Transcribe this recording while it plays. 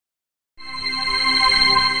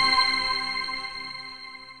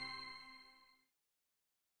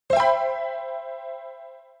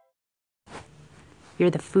You're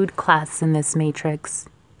the food class in this matrix,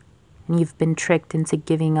 and you've been tricked into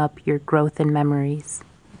giving up your growth and memories.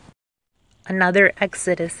 Another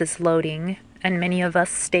exodus is loading, and many of us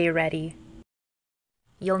stay ready.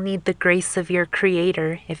 You'll need the grace of your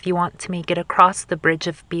creator if you want to make it across the bridge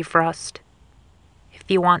of Bifrost. If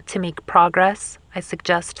you want to make progress, I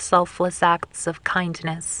suggest selfless acts of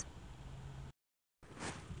kindness.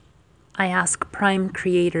 I ask Prime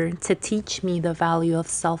Creator to teach me the value of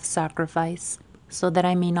self-sacrifice, so that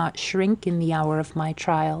I may not shrink in the hour of my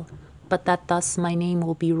trial, but that thus my name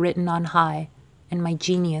will be written on high, and my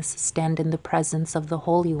genius stand in the presence of the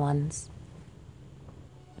Holy Ones.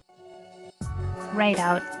 Write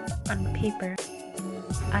out, on paper,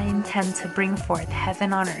 I intend to bring forth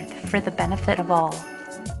heaven on earth for the benefit of all.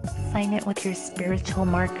 Sign it with your spiritual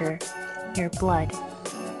marker, your blood.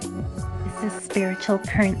 This is spiritual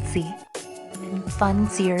currency, and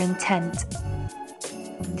funds your intent.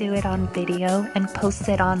 Do it on video and post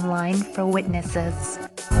it online for witnesses.